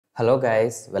Hello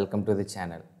guys, welcome to the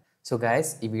channel. So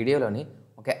guys, ఈ వీడియోలోని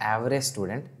ఒక యావరేజ్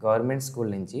స్టూడెంట్ గవర్నమెంట్ స్కూల్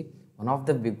నుంచి వన్ ఆఫ్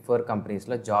ద బిగ్ 4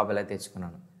 కంపెనీస్లో job ఎలా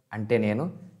తెచ్చుకున్నాను అంటే నేను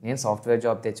సాఫ్ట్వేర్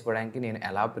జాబ్ తెచ్చుకోవడానికి నేను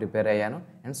ఎలా ప్రిపేర్ అయ్యాను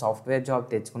అండ్ సాఫ్ట్వేర్ జాబ్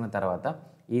తెచ్చుకున్న తర్వాత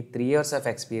ఈ 3 years ఆఫ్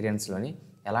ఎక్స్పీరియన్స్లోని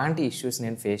ఎలాంటి ఇష్యూస్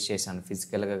నేను ఫేస్ చేశాను,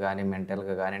 ఫిజికల్గా కానీ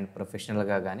మెంటల్గా కానీ అండ్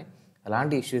ప్రొఫెషనల్గా కానీ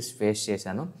ఎలాంటి ఇష్యూస్ ఫేస్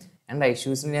చేశాను అండ్ ఆ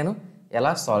ఇష్యూస్ని నేను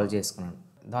ఎలా సాల్వ్ చేసుకున్నాను.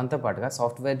 దాంతోపాటుగా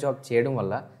సాఫ్ట్వేర్ జాబ్ చేయడం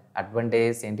వల్ల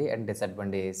అడ్వాంటేజెస్ ఏంటి అండ్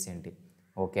డిసడ్వాంటేజెస్ ఏంటి.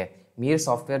 ఓకే, మీరు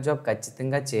సాఫ్ట్వేర్ జాబ్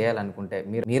ఖచ్చితంగా చేయాలనుకుంటే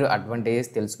మీరు అడ్వాంటేజెస్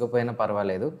తెలుసుకోకపోయినా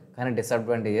పర్వాలేదు, కానీ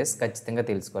డిసడ్వాంటేజెస్ ఖచ్చితంగా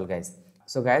తెలుసుకోవాలి గైస్.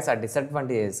 సో గైస్, ఆ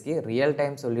డిసడ్వాంటేజెస్కి రియల్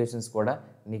టైమ్ సొల్యూషన్స్ కూడా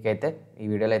మీకైతే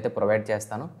ఈ వీడియోలో అయితే ప్రొవైడ్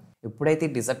చేస్తాను. ఎప్పుడైతే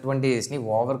డిసడ్వాంటేజెస్ని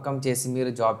ఓవర్కమ్ చేసి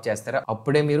మీరు జాబ్ చేస్తారో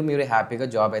అప్పుడే మీరు హ్యాపీగా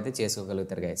జాబ్ అయితే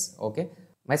చేసుకోగలుగుతారు guys. Okay,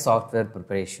 my software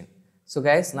preparation. So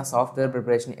guys, నా సాఫ్ట్వేర్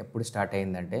ప్రిపరేషన్ ఎప్పుడు స్టార్ట్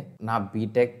అయిందంటే నా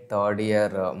బీటెక్ 3rd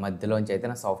year మధ్యలోంచి అయితే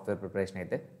నా సాఫ్ట్వేర్ ప్రిపరేషన్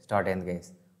అయితే స్టార్ట్ అయింది గైస్.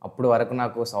 అప్పుడు వరకు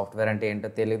నాకు సాఫ్ట్వేర్ అంటే ఏంటో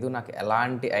తెలీదు, నాకు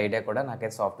ఎలాంటి ఐడియా కూడా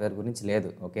నాకైతే సాఫ్ట్వేర్ గురించి లేదు.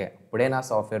 ఓకే, అప్పుడే నా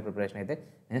సాఫ్ట్వేర్ ప్రిపరేషన్ అయితే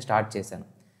నేను స్టార్ట్ చేశాను.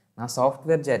 నా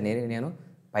సాఫ్ట్వేర్ జర్నీని నేను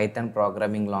పైథాన్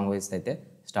ప్రోగ్రామింగ్ లాంగ్వేజ్ అయితే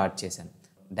స్టార్ట్ చేశాను.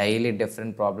 డైలీ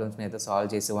డిఫరెంట్ ప్రాబ్లమ్స్ని అయితే సాల్వ్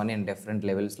చేసేవాడిని అండ్ డిఫరెంట్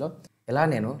లెవెల్స్లో. ఇలా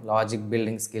నేను logic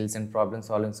building skills and problem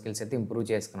solving skills అయితే ఇంప్రూవ్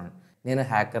చేసుకున్నాను. నేను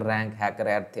హ్యాకర్ ర్యాంక్, హ్యాకర్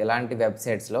ఎర్త్ ఇలాంటి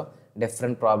వెబ్సైట్స్లో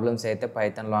డిఫరెంట్ ప్రాబ్లమ్స్ అయితే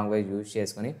పైథాన్ లాంగ్వేజ్ యూజ్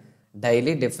చేసుకుని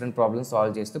డైలీ డిఫరెంట్ ప్రాబ్లమ్స్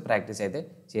సాల్వ్ చేస్తూ ప్రాక్టీస్ అయితే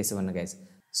చేసేవాడిని guys.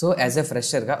 So as a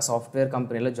ఫ్రెషర్గా software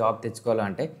కంపెనీలో జాబ్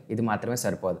తెచ్చుకోవాలంటే ఇది మాత్రమే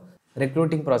సరిపోదు.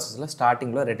 రిక్రూటింగ్ ప్రాసెస్లో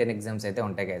స్టార్టింగ్లో రిటర్న్ ఎగ్జామ్స్ అయితే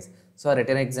ఉంటాయి గైస్. సో ఆ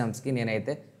రిటర్న్ ఎగ్జామ్స్కి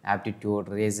నేనైతే aptitude,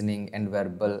 reasoning and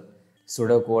verbal,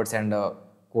 sudo codes and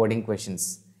coding questions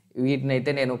వీటిని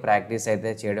అయితే నేను ప్రాక్టీస్ అయితే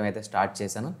చేయడం అయితే స్టార్ట్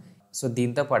చేశాను. సో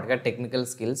దీంతో పాటుగా టెక్నికల్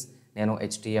స్కిల్స్ నేను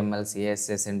HTML,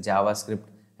 CSS and Java script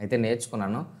అయితే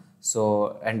నేర్చుకున్నాను. So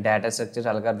and data structure,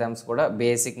 algorithms కూడా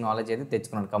బేసిక్ నాలెడ్జ్ అయితే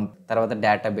తెచ్చుకున్నాను. తర్వాత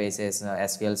data bases,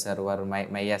 SQL server,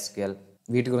 MySQL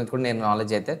వీటి గురించి కూడా నేను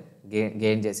నాలెడ్జ్ అయితే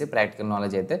గెయిన్ చేసి ప్రాక్టికల్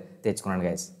నాలెడ్జ్ అయితే తెచ్చుకున్నాను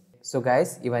గైస్. సో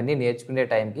గైస్, ఇవన్నీ నేర్చుకునే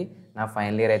టైంకి నా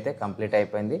ఫైనల్ ఇయర్ అయితే కంప్లీట్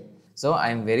అయిపోయింది. So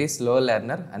I'm very slow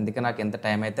learner, అందుకే నాకు ఎంత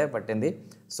టైం అయితే పట్టింది.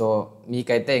 సో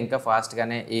మీకైతే ఇంకా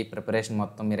ఫాస్ట్గానే ఈ ప్రిపరేషన్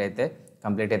మొత్తం మీరైతే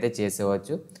కంప్లీట్ అయితే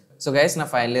చేసేవచ్చు. సో గైస్, నా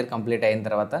ఫైనల్ ఇయర్ కంప్లీట్ అయిన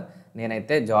తర్వాత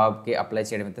నేనైతే జాబ్కి అప్లై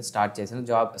చేయడం అయితే స్టార్ట్ చేశాను.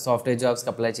 సాఫ్ట్వేర్ జాబ్స్కి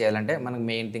అప్లై చేయాలంటే మనకు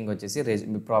మెయిన్ థింగ్ వచ్చేసి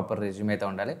ప్రాపర్ రెజ్యూమ్ అయితే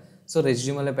ఉండాలి. సో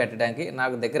రెజ్యూమ్లో పెట్టడానికి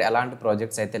నాకు దగ్గర ఎలాంటి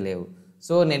ప్రాజెక్ట్స్ అయితే లేవు.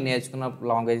 సో నేను నేర్చుకున్న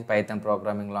లాంగ్వేజ్ పైథాన్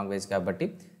ప్రోగ్రామింగ్ లాంగ్వేజ్ కాబట్టి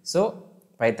సో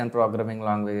పైథాన్ ప్రోగ్రామింగ్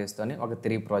లాంగ్వేజెస్తోని ఒక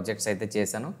 3 ప్రాజెక్ట్స్ అయితే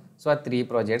చేశాను. సో ఆ 3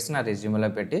 ప్రాజెక్ట్స్ నా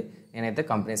రెజ్యూమ్లో పెట్టి నేనైతే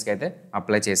కంపెనీస్కి అయితే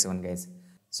అప్లై చేసేవాడిని గైస్.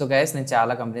 సో గైస్, నేను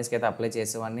చాలా కంపెనీస్కి అయితే అప్లై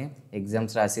చేసేవాడిని,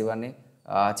 ఎగ్జామ్స్ రాసేవాడిని.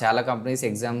 చాలా కంపెనీస్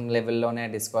ఎగ్జామ్ లెవెల్లోనే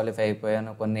డిస్క్వాలిఫై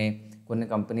అయిపోయాను. కొన్ని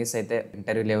కంపెనీస్ అయితే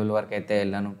ఇంటర్వ్యూ లెవెల్ వరకు అయితే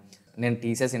వెళ్ళాను. నేను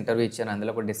TCS ఇంటర్వ్యూ ఇచ్చాను,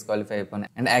 అందులో కూడా డిస్క్వాలిఫై అయిపోయాను.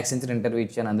 అండ్ యాక్సెంచర్ ఇంటర్వ్యూ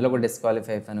ఇచ్చాను, అందులో కూడా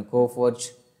డిస్క్వాలిఫై అయిపోయాను. కోఫోర్జ్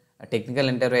టెక్నికల్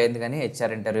ఇంటర్వ్యూ అయింది కానీ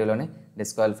HR ఇంటర్వ్యూలోనే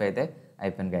డిస్క్వాలిఫై అయితే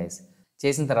అయిపోయాను గైస్.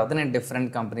 చేసిన తర్వాత నేను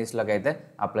డిఫరెంట్ కంపెనీస్లోకి అయితే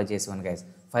అప్లై చేసేవాను గైస్.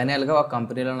 ఫైనల్గా ఒక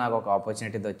కంపెనీలో నాకు ఒక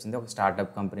ఆపర్చునిటీ వచ్చింది, ఒక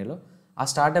స్టార్టప్ కంపెనీలో. ఆ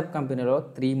స్టార్టప్ కంపెనీలో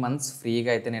 3 months ఫ్రీగా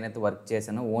అయితే నేనైతే వర్క్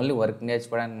చేశాను. ఓన్లీ వర్క్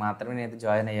నేర్చుకోవడానికి మాత్రమే నేనైతే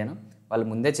జాయిన్ అయ్యాను. వాళ్ళు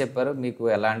ముందే చెప్పారు మీకు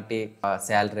ఎలాంటి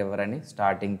శాలరీ ఇవ్వరని,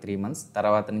 స్టార్టింగ్ 3 months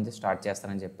తర్వాత నుంచి స్టార్ట్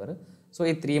చేస్తారని చెప్పారు. సో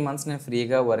ఈ 3 months నేను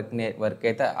ఫ్రీగా వర్క్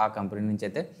అయితే ఆ కంపెనీ నుంచి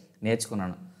అయితే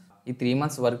నేర్చుకున్నాను. ఈ 3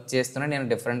 months వర్క్ చేస్తూనే నేను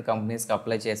డిఫరెంట్ కంపెనీస్కి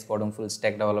అప్లై చేసుకోవడం, ఫుల్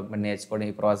స్టాక్ డెవలప్మెంట్ నేర్చుకోవడం,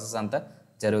 ఈ ప్రాసెస్ అంతా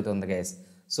జరుగుతుంది గైస్.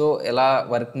 సో ఇలా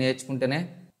work నేర్చుకుంటేనే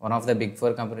one of the big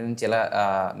 4 company నుంచి ఇలా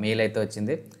మెయిల్ అయితే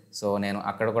వచ్చింది. సో నేను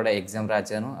అక్కడ కూడా ఎగ్జామ్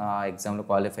రాశాను, ఆ ఎగ్జామ్లో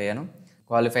క్వాలిఫై అయ్యాను.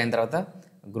 క్వాలిఫై అయిన తర్వాత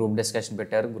గ్రూప్ డిస్కషన్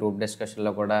పెట్టారు, గ్రూప్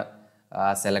డిస్కషన్లో కూడా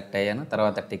సెలెక్ట్ అయ్యాను.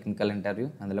 తర్వాత టెక్నికల్ ఇంటర్వ్యూ,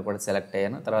 అందులో కూడా సెలెక్ట్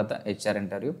అయ్యాను. తర్వాత HR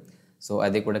ఇంటర్వ్యూ, సో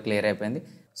అది కూడా క్లియర్ అయిపోయింది.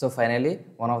 So finally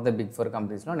one of the big 4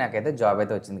 కంపెనీస్లో నాకైతే జాబ్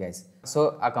అయితే వచ్చింది గైస్. సో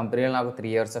ఆ కంపెనీలో నాకు 3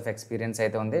 years ఆఫ్ ఎక్స్పీరియన్స్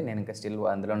అయితే ఉంది. నేను ఇంకా స్టిల్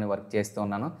అందులోనే వర్క్ చేస్తూ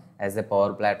ఉన్నాను as a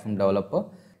power platform developer.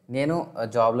 నేను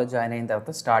జాబ్లో జాయిన్ అయిన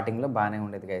తర్వాత స్టార్టింగ్లో బాగానే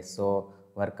ఉండేది గైస్. సో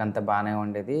వర్క్ అంతా బాగానే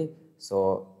ఉండేది. సో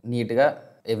నీట్గా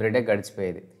ఎవ్రీడే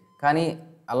గడిచిపోయేది. కానీ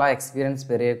అలా ఎక్స్పీరియన్స్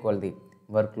పెరిగే కొలది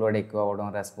వర్క్ లోడ్ ఎక్కువ అవ్వడం,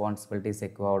 రెస్పాన్సిబిలిటీస్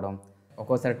ఎక్కువ అవ్వడం,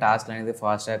 ఒక్కోసారి టాస్క్ అనేది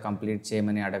ఫాస్ట్గా కంప్లీట్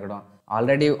చేయమని అడగడం,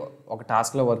 ఆల్రెడీ ఒక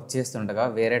టాస్క్లో వర్క్ చేస్తుండగా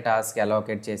వేరే టాస్క్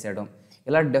అలోకేట్ చేసేయడం,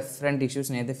 ఇలా డిఫరెంట్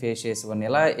ఇష్యూస్ని అయితే ఫేస్ చేసేవాడిని.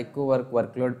 ఇలా ఎక్కువ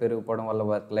వర్క్ లోడ్ పెరిగిపోవడం వల్ల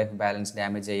వర్క్ లైఫ్ బ్యాలెన్స్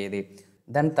డ్యామేజ్ అయ్యేది.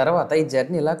 దాని తర్వాత ఈ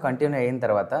జర్నీ ఇలా కంటిన్యూ అయిన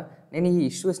తర్వాత నేను ఈ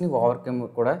ఇష్యూస్ని ఓవర్కమ్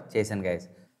కూడా చేశాను గైస్.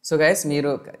 సో గైస్,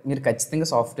 మీరు ఖచ్చితంగా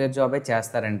సాఫ్ట్వేర్ జాబే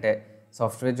చేస్తారంటే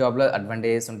సాఫ్ట్వేర్ జాబ్లో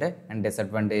అడ్వాంటేజెస్ ఉంటాయి అండ్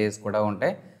డిసడ్వాంటేజెస్ కూడా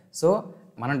ఉంటాయి. సో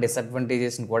మనం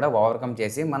డిసడ్వాంటేజెస్ని కూడా ఓవర్కమ్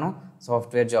చేసి మనం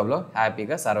సాఫ్ట్వేర్ జాబ్లో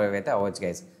హ్యాపీగా సర్వైవ్ అయితే అవ్వచ్చు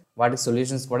గైస్. వాటికి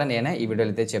సొల్యూషన్స్ కూడా నేనే ఈ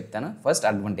వీడియోలో అయితే చెప్తాను. First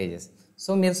advantages.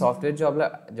 సో మీరు సాఫ్ట్వేర్ జాబ్లో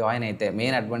జాయిన్ అయితే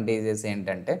మెయిన్ అడ్వాంటేజెస్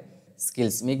ఏంటంటే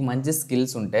స్కిల్స్. మీకు మంచి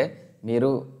స్కిల్స్ ఉంటే మీరు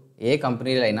ఏ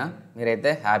కంపెనీలో అయినా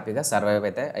మీరైతే హ్యాపీగా సర్వైవ్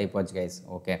అయితే అయిపోవచ్చు గైస్.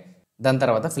 ఓకే, దాని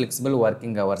తర్వాత ఫ్లెక్సిబుల్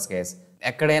వర్కింగ్ అవర్స్ గైస్.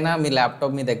 ఎక్కడైనా మీ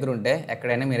ల్యాప్టాప్ మీ దగ్గర ఉంటే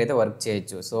ఎక్కడైనా మీరైతే వర్క్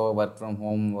చేయొచ్చు. So work from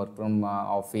home, work from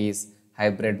office,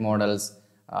 hybrid models,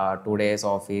 2 days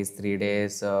office, 3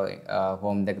 days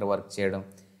home దగ్గర వర్క్ చేయడం,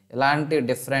 ఇలాంటి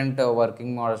డిఫరెంట్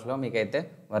వర్కింగ్ మోడల్స్లో మీకైతే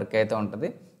వర్క్ అయితే ఉంటుంది.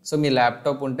 సో మీ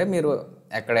ల్యాప్టాప్ ఉంటే మీరు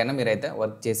ఎక్కడైనా మీరైతే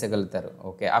వర్క్ చేసేయగలుగుతారు.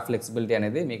 ఓకే, ఆ ఫ్లెక్సిబిలిటీ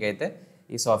అనేది మీకైతే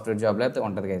ఈ సాఫ్ట్వేర్ జాబ్లో అయితే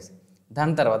ఉంటుంది గైస్.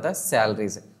 దాని తర్వాత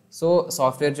శాలరీస్. సో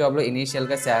సాఫ్ట్వేర్ జాబ్లో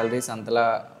ఇనీషియల్గా శాలరీస్ అంతలా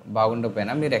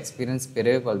బాగుండకపోయినా మీరు ఎక్స్పీరియన్స్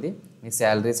పెరిగే కొలది మీ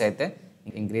శాలరీస్ అయితే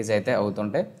ఇంక్రీజ్ అయితే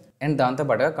అవుతుంటాయి. అండ్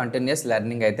దాంతోపాటుగా కంటిన్యూస్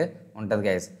లెర్నింగ్ అయితే ఉంటుంది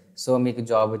గైస్. సో మీకు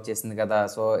జాబ్ వచ్చేసింది కదా,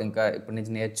 సో ఇంకా ఇప్పటి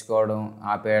నుంచి నేర్చుకోవడం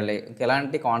ఆపేయాలి, ఇంకా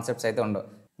ఎలాంటి కాన్సెప్ట్స్ అయితే ఉండవు.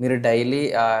 మీరు డైలీ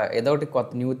ఏదో ఒకటి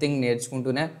కొత్త న్యూ థింగ్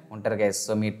నేర్చుకుంటూనే ఉంటారు గైస్.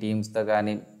 సో మీ టీమ్స్తో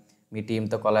కానీ, మీ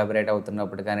టీంతో కొలాబరేట్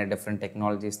అవుతున్నప్పుడు కానీ, డిఫరెంట్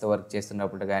టెక్నాలజీస్తో వర్క్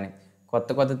చేస్తున్నప్పుడు కానీ కొత్త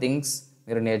కొత్త థింగ్స్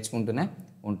మీరు నేర్చుకుంటూనే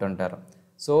ఉంటుంటారు.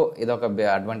 సో ఇదొక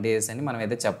అడ్వాంటేజెస్ అని మనం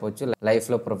అయితే చెప్పవచ్చు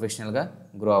లైఫ్లో ప్రొఫెషనల్గా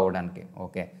గ్రో అవ్వడానికి.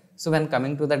 Okay, so when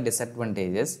coming to the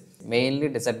disadvantages, mainly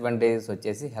disadvantages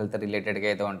వచ్చేసి హెల్త్ రిలేటెడ్గా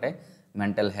అయితే ఉంటాయి.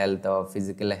 Mental health,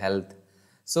 physical health.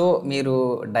 So మీరు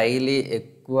డైలీ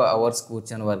ఎక్కువ అవర్స్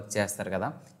కూర్చొని వర్క్ చేస్తారు కదా,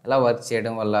 ఇలా వర్క్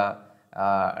చేయడం వల్ల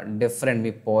different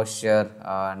me posture,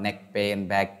 neck pain,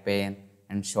 back pain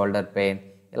and shoulder pain,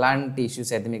 ఇలాంటి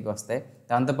ఇష్యూస్ అయితే మీకు వస్తాయి.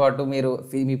 దాంతోపాటు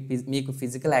మీకు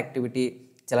ఫిజికల్ యాక్టివిటీ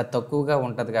చాలా తక్కువగా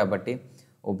ఉంటుంది కాబట్టి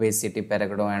ఒబేసిటీ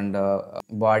పెరగడం అండ్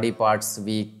బాడీ పార్ట్స్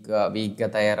వీక్గా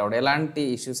తయారవడం, ఇలాంటి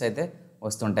ఇష్యూస్ అయితే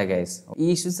వస్తుంటాయి గైస్. ఈ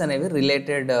ఇష్యూస్ అనేవి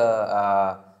related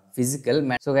physical.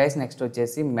 So guys next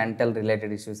వచ్చేసి మెంటల్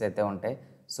రిలేటెడ్ ఇష్యూస్ అయితే ఉంటాయి.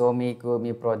 సో మీకు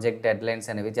మీ ప్రాజెక్ట్ డెడ్లైన్స్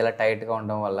అనేవి చాలా టైట్గా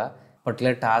ఉండడం వల్ల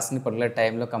పర్టికులర్ టాస్క్ని పర్టికులర్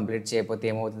టైంలో కంప్లీట్ చేయకపోతే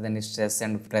ఏమవుతుందని స్ట్రెస్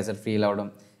అండ్ ప్రెషర్ ఫీల్ అవ్వడం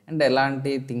అండ్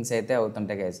ఎలాంటి థింగ్స్ అయితే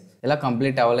అవుతుంటాయి గైస్. ఇలా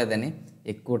కంప్లీట్ అవ్వలేదని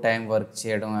ఎక్కువ టైం వర్క్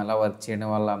చేయడం, అలా వర్క్ చేయడం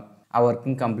వల్ల ఆ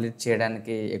వర్క్ని కంప్లీట్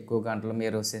చేయడానికి ఎక్కువ గంటలు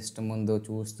మీరు సిస్టమ్ ముందు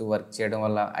చూస్తూ వర్క్ చేయడం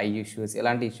వల్ల ఐ ఇష్యూస్,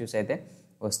 ఇలాంటి ఇష్యూస్ అయితే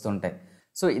వస్తుంటాయి.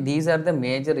 So these are the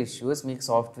major issues మీకు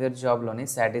సాఫ్ట్వేర్ జాబ్లోని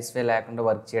సాటిస్ఫై లేకుండా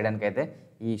వర్క్ చేయడానికి అయితే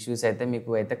ఈ ఇష్యూస్ అయితే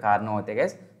మీకు అయితే కారణం అవుతాయి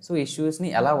గైస్. సో ఇష్యూస్ని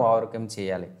ఎలా ఓవర్కమ్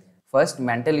చేయాలి? ఫస్ట్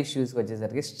మెంటల్ ఇష్యూస్కి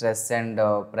వచ్చేసరికి స్ట్రెస్ అండ్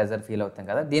ప్రెజర్ ఫీల్ అవుతాం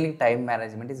కదా, దీనికి time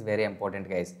management is very important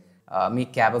guys. Me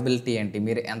capability ఏంటి,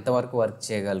 మీరు ఎంతవరకు వర్క్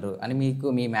చేయగలరు అని మీకు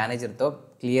మీ మేనేజర్తో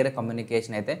క్లియర్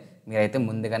కమ్యూనికేషన్ అయితే మీరైతే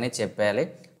ముందుగానే చెప్పాలి.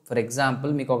 ఫర్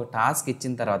ఎగ్జాంపుల్ మీకు ఒక టాస్క్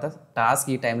ఇచ్చిన తర్వాత టాస్క్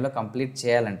ఈ టైంలో కంప్లీట్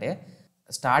చేయాలంటే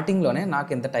స్టార్టింగ్లోనే నాకు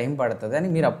ఇంత టైం పడుతుంది అని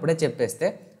మీరు అప్పుడే చెప్పేస్తే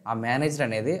ఆ మేనేజర్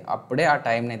అనేది అప్పుడే ఆ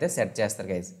టైంని అయితే సెట్ చేస్తారు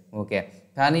గైస్. ఓకే,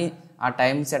 కానీ ఆ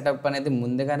టైం సెటప్ అనేది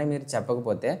ముందుగానే మీరు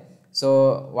చెప్పకపోతే సో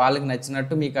వాళ్ళకి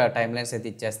నచ్చినట్టు మీకు ఆ టైం లైన్స్ అయితే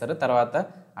ఇచ్చేస్తారు. తర్వాత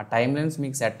ఆ టైం లైన్స్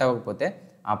మీకు సెట్ అవ్వకపోతే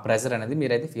ఆ ప్రెషర్ అనేది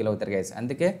మీరైతే ఫీల్ అవుతారు గైస్.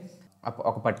 అందుకే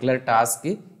ఒక పర్టికులర్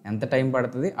టాస్క్కి ఎంత టైం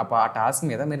పడుతుంది, ఆ టాస్క్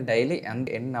మీద మీరు డైలీ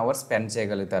ఎన్ని అవర్స్ స్పెండ్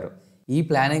చేయగలుగుతారు, ఈ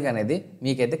ప్లానింగ్ అనేది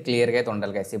మీకైతే క్లియర్గా అయితే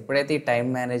ఉండాలి గైస్. ఎప్పుడైతే ఈ టైం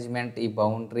మేనేజ్మెంట్, ఈ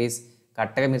బౌండరీస్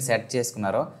కరెక్ట్గా మీరు సెట్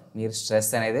చేసుకున్నారో మీరు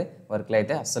స్ట్రెస్ అనేది వర్క్లో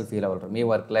అయితే అస్సలు ఫీల్ అవ్వరు. మీ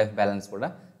వర్క్ లైఫ్ బ్యాలెన్స్ కూడా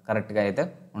కరెక్ట్గా అయితే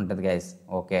ఉంటుంది గైస్.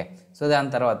 ఓకే, సో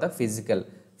దాని తర్వాత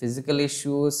physical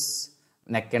issues,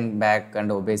 neck and back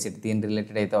and obesity, దీని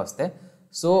రిలేటెడ్ అయితే వస్తే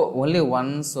so only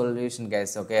one solution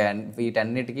guys. Okay, and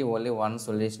వీటన్నిటికీ only one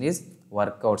solution is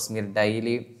workouts. మీరు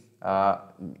డైలీ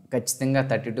ఖచ్చితంగా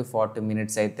 30 to 40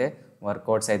 minutes అయితే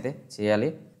వర్కౌట్స్ అయితే చేయాలి.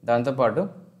 దాంతోపాటు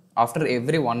ఆఫ్టర్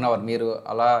ఎవ్రీ 1 hour మీరు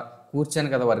అలా కూర్చొని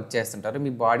కదా వర్క్ చేస్తుంటారు,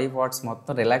 మీ బాడీ పార్ట్స్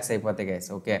మొత్తం రిలాక్స్ అయిపోతాయి గైస్.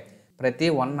 ఓకే, ప్రతి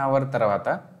 1 hour తర్వాత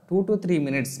 2 to 3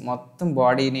 minutes మొత్తం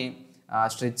బాడీని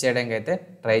స్ట్రెచ్ చేయడానికి అయితే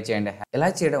ట్రై చేయండి. ఇలా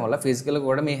చేయడం వల్ల ఫిజికల్గా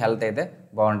కూడా మీ హెల్త్ అయితే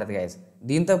బాగుంటుంది గైస్.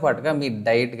 దీంతో పాటుగా మీ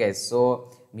డైట్ గైస్. సో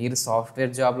మీరు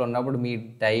సాఫ్ట్వేర్ జాబ్లో ఉన్నప్పుడు మీ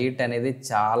డైట్ అనేది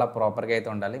చాలా ప్రాపర్గా అయితే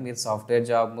ఉండాలి. మీరు సాఫ్ట్వేర్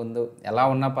జాబ్ ముందు ఎలా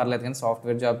ఉన్నా పర్లేదు, కానీ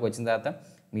సాఫ్ట్వేర్ జాబ్కి వచ్చిన తర్వాత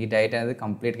మీ డైట్ అనేది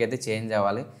కంప్లీట్గా అయితే చేంజ్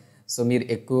అవ్వాలి. సో మీరు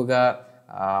ఎక్కువగా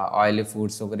ఆయిలీ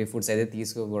ఫుడ్స్, షుగరీ ఫుడ్స్ అయితే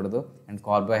తీసుకోకూడదు అండ్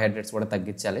కార్బోహైడ్రేట్స్ కూడా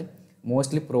తగ్గించాలి.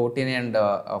 మోస్ట్లీ ప్రోటీన్ అండ్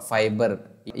ఫైబర్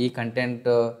ఈ కంటెంట్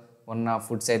ఉన్న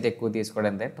ఫుడ్స్ అయితే ఎక్కువ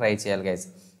తీసుకోవడానికి ట్రై చేయాలి గైస్.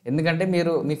 ఎందుకంటే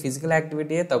మీరు మీ ఫిజికల్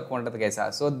యాక్టివిటీయే తక్కువ ఉంటుంది గైస్.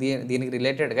 సో దీనికి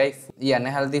రిలేటెడ్గా ఈ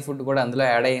అన్హెల్తీ ఫుడ్ కూడా అందులో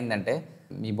యాడ్ అయ్యిందంటే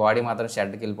మీ బాడీ మాత్రం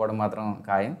షెడ్కి వెళ్ళిపోవడం మాత్రం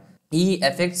ఖాయం. ఈ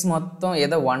ఎఫెక్ట్స్ మొత్తం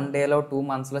ఏదో 1 dayలో, 2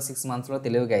 monthsలో, 6 monthsలో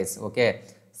తెలియదు గైస్. ఓకే,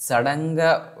 సడన్గా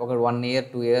ఒక 1 year,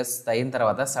 2 years అయిన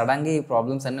తర్వాత సడన్గా ఈ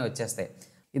ప్రాబ్లమ్స్ అన్నీ వచ్చేస్తాయి.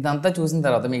 ఇదంతా చూసిన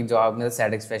తర్వాత మీకు జాబ్ మీద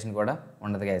సాటిస్ఫాక్షన్ కూడా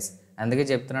ఉండదు గైస్. అందుకే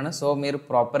చెప్తున్నాను. సో మీరు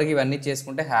ప్రాపర్గా ఇవన్నీ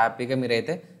చేసుకుంటే హ్యాపీగా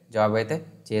మీరైతే జాబ్ అయితే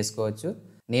చేసుకోవచ్చు.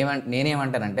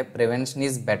 నేనేమంటానంటే prevention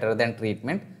is better then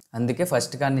treatment. అందుకే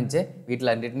ఫస్ట్ కాడి నుంచే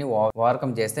వీటిలన్నింటినీ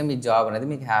ఓవర్కమ్ చేస్తే మీ జాబ్ అనేది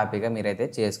మీకు హ్యాపీగా మీరైతే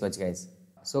చేసుకోవచ్చు గైస్.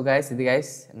 సో గైస్, ఇది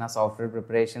గైస్ నా సాఫ్ట్వేర్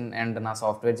ప్రిపరేషన్ అండ్ నా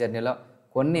సాఫ్ట్వేర్ జర్నీలో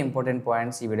కొన్ని ఇంపార్టెంట్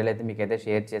పాయింట్స్ ఈ వీడియోలో అయితే మీకైతే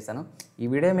షేర్ చేశాను. ఈ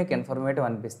వీడియో మీకు ఇన్ఫర్మేటివ్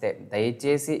అనిపిస్తే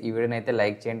దయచేసి ఈ వీడియోని అయితే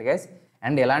లైక్ చేయండి గైస్.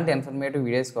 అండ్ ఇలాంటి ఇన్ఫర్మేటివ్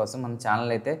వీడియోస్ కోసం మన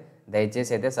ఛానల్ అయితే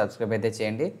దయచేసి అయితే సబ్స్క్రైబ్ అయితే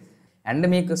చేయండి. అండ్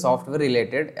మీకు సాఫ్ట్వేర్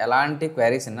రిలేటెడ్ ఎలాంటి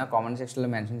క్వైరీస్ ఉన్నా కామెంట్ సెక్షన్లో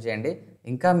మెన్షన్ చేయండి.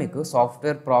 ఇంకా మీకు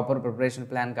సాఫ్ట్వేర్ ప్రాపర్ ప్రిపరేషన్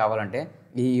ప్లాన్ కావాలంటే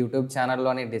ఈ యూట్యూబ్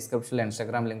ఛానల్లోని డిస్క్రిప్షన్లో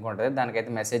ఇన్స్టాగ్రామ్ లింక్ ఉంటుంది,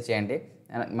 దానికైతే మెసేజ్ చేయండి,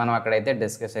 మనం అక్కడైతే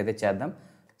డిస్కస్ అయితే చేద్దాం.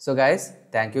 So guys,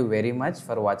 thank you very much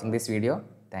for watching this video.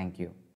 Thank you.